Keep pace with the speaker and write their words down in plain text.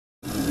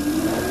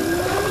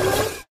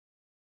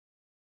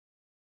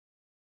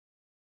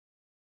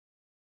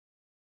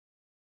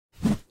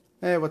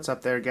Hey, what's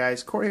up there,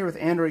 guys? Corey here with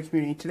Android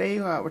Community. Today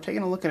we're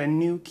taking a look at a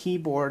new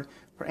keyboard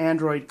for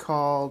Android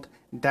called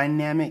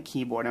Dynamic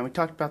Keyboard. Now, we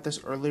talked about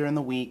this earlier in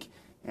the week,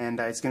 and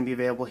it's going to be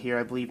available here,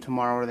 I believe,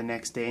 tomorrow or the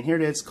next day. And here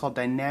it is, it's called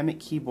Dynamic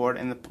Keyboard.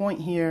 And the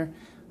point here,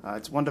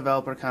 it's one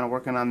developer kind of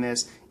working on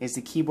this, is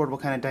the keyboard will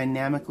kind of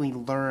dynamically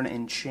learn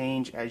and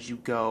change as you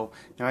go.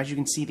 Now, as you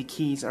can see, the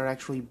keys are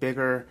actually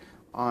bigger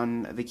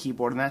on the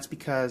keyboard, and that's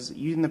because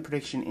using the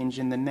prediction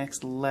engine, the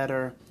next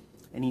letter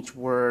in each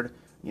word,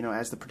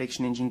 as the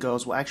prediction engine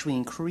goes, will actually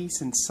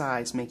increase in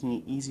size, making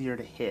it easier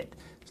to hit.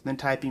 So then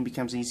typing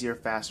becomes easier,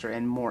 faster,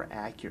 and more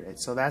accurate.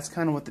 So that's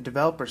kind of what the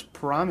developer's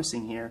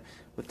promising here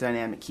with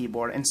Dynamic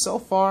Keyboard. And so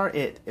far,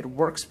 it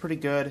works pretty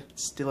good.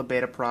 It's still a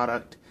beta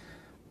product.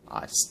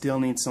 It still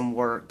needs some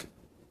work,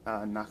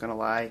 not going to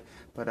lie.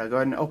 But go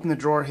ahead and open the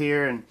drawer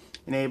here and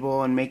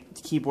enable and make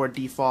the keyboard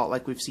default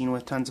like we've seen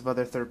with tons of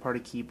other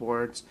third-party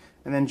keyboards.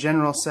 And then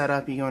general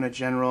setup, you go into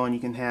general and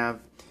you can have,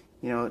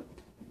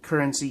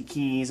 currency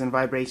keys and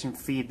vibration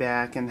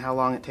feedback and how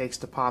long it takes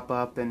to pop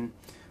up and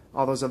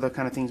all those other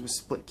kind of things with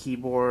split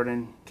keyboard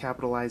and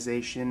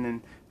capitalization and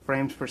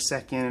frames per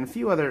second and a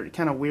few other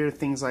kind of weird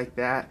things like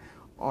that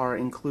are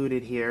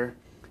included here.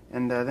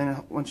 And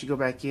then once you go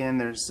back in,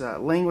 there's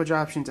language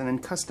options and then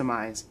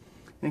customize.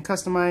 And in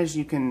customize,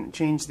 you can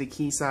change the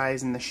key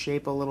size and the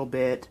shape a little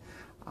bit.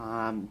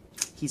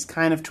 He's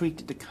kind of tweaked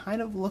it to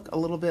kind of look a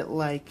little bit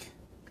like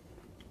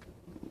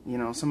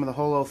some of the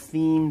Holo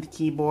themed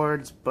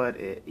keyboards,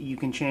 but you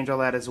can change all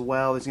that as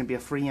well. There's going to be a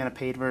free and a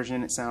paid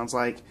version, it sounds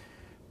like.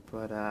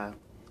 But and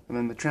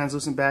then the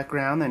translucent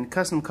background, and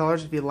custom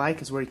colors if you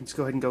like is where you can just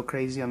go ahead and go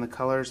crazy on the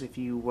colors if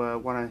you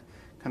want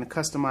to kind of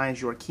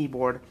customize your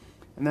keyboard.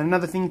 And then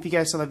another thing, if you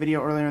guys saw the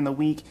video earlier in the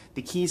week,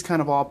 the keys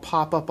kind of all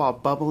pop up all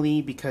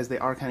bubbly because they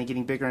are kind of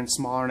getting bigger and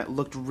smaller, and it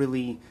looked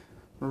really,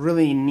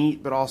 really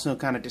neat, but also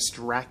kind of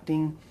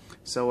distracting.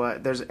 So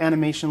there's an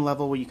animation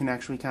level where you can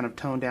actually kind of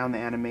tone down the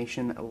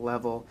animation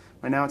level.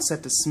 Right now it's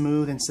set to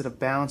smooth instead of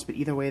bounce, but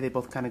either way they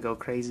both kind of go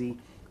crazy.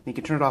 You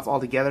can turn it off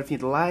altogether if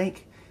you'd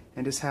like,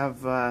 and just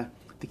have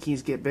the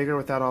keys get bigger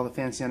without all the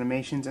fancy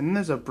animations. And then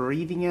there's a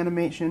breathing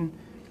animation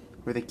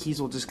where the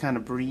keys will just kind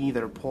of breathe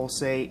or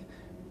pulsate,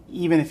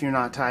 even if you're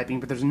not typing.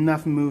 But there's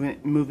enough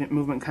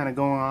movement kind of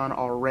going on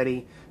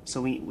already.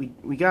 So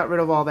we got rid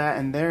of all that,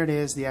 and there it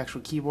is, the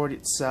actual keyboard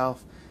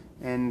itself.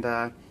 And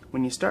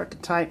when you start to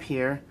type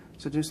here,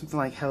 so do something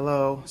like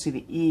hello, see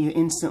the E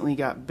instantly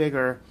got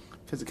bigger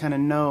because it kind of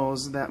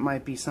knows that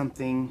might be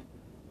something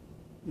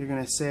you're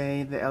going to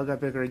say. The L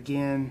got bigger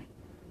again.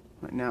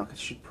 Right now it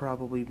should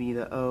probably be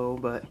the O,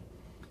 but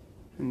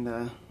and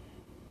and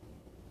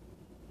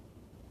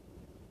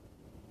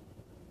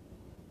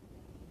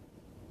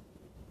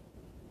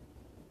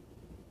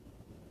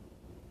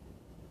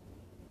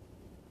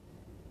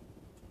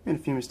a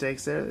few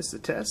mistakes there. This is a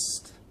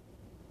test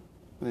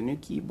with a new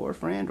keyboard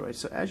for Android.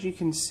 So as you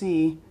can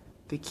see,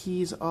 the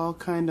keys all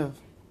kind of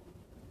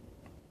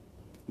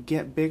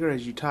get bigger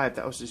as you type.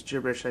 That was just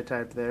gibberish I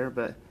typed there,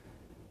 but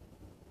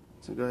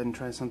so go ahead and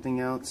try something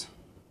else.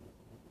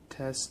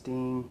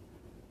 Testing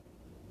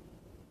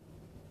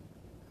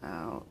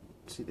out.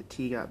 See, the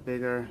T got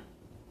bigger.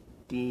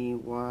 D,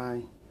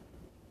 Y,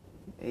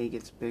 A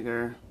gets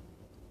bigger.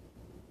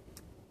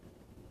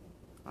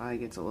 I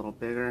gets a little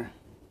bigger.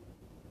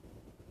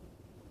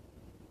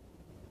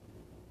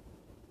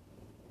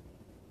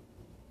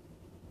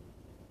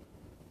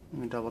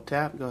 And double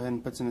tap, go ahead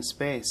and puts in a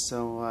space.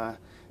 So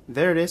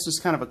there it is.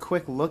 Just kind of a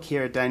quick look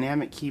here at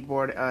Dynamic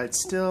Keyboard.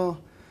 It's still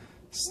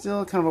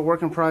kind of a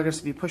work in progress.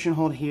 If you push and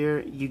hold here,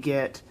 you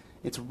get,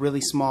 it's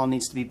really small,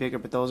 needs to be bigger,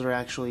 but those are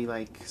actually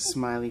like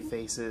smiley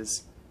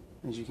faces.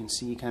 As you can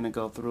see, you kind of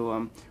go through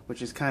them,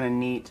 which is kind of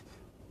neat,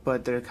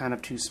 but they're kind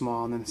of too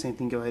small. And then the same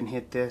thing, go ahead and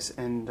hit this,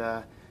 and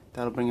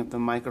that'll bring up the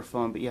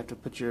microphone, but you have to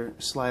put your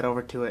slide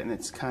over to it, and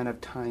it's kind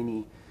of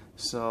tiny.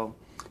 So,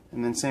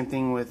 and then same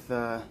thing with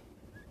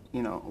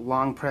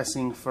long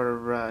pressing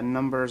for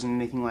numbers and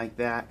anything like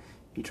that.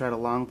 If you try to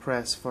long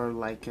press for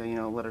like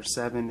letter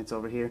 7, it's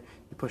over here.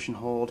 You push and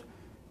hold.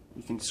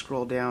 You can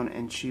scroll down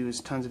and choose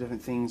tons of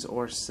different things,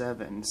 or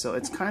 7. So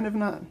it's kind of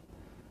not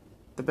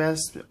the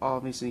best.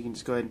 Obviously, you can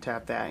just go ahead and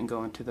tap that and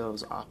go into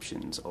those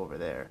options over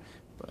there.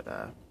 But go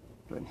ahead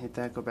and hit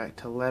that. Go back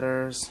to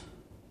letters.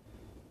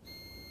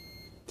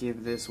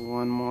 Give this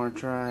one more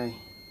try.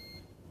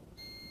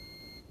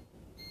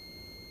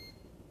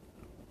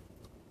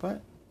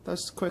 But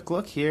that's a quick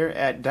look here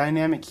at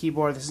Dynamic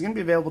Keyboard. This is going to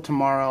be available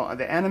tomorrow.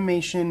 The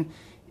animation,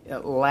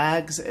 it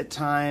lags at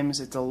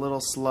times. It's a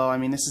little slow. I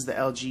mean, this is the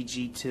LG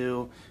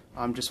G2,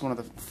 just one of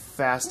the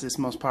fastest,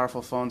 most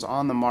powerful phones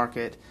on the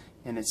market,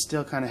 and it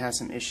still kind of has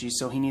some issues.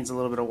 So he needs a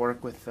little bit of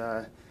work with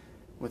the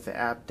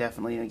app,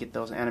 definitely, to get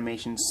those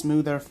animations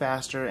smoother,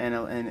 faster,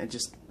 and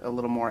just a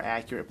little more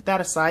accurate. But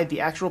that aside,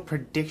 the actual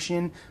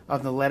prediction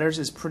of the letters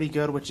is pretty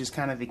good, which is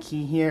kind of the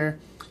key here.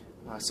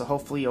 So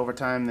hopefully over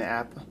time the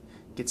app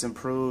gets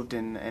improved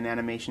and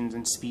animations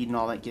and speed and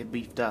all that get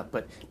beefed up.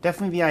 But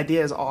definitely the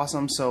idea is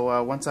awesome.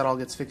 So once that all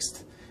gets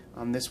fixed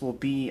this will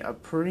be a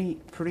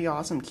pretty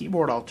awesome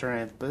keyboard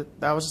alternative. But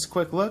that was just a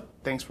quick look.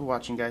 Thanks for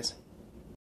watching, guys.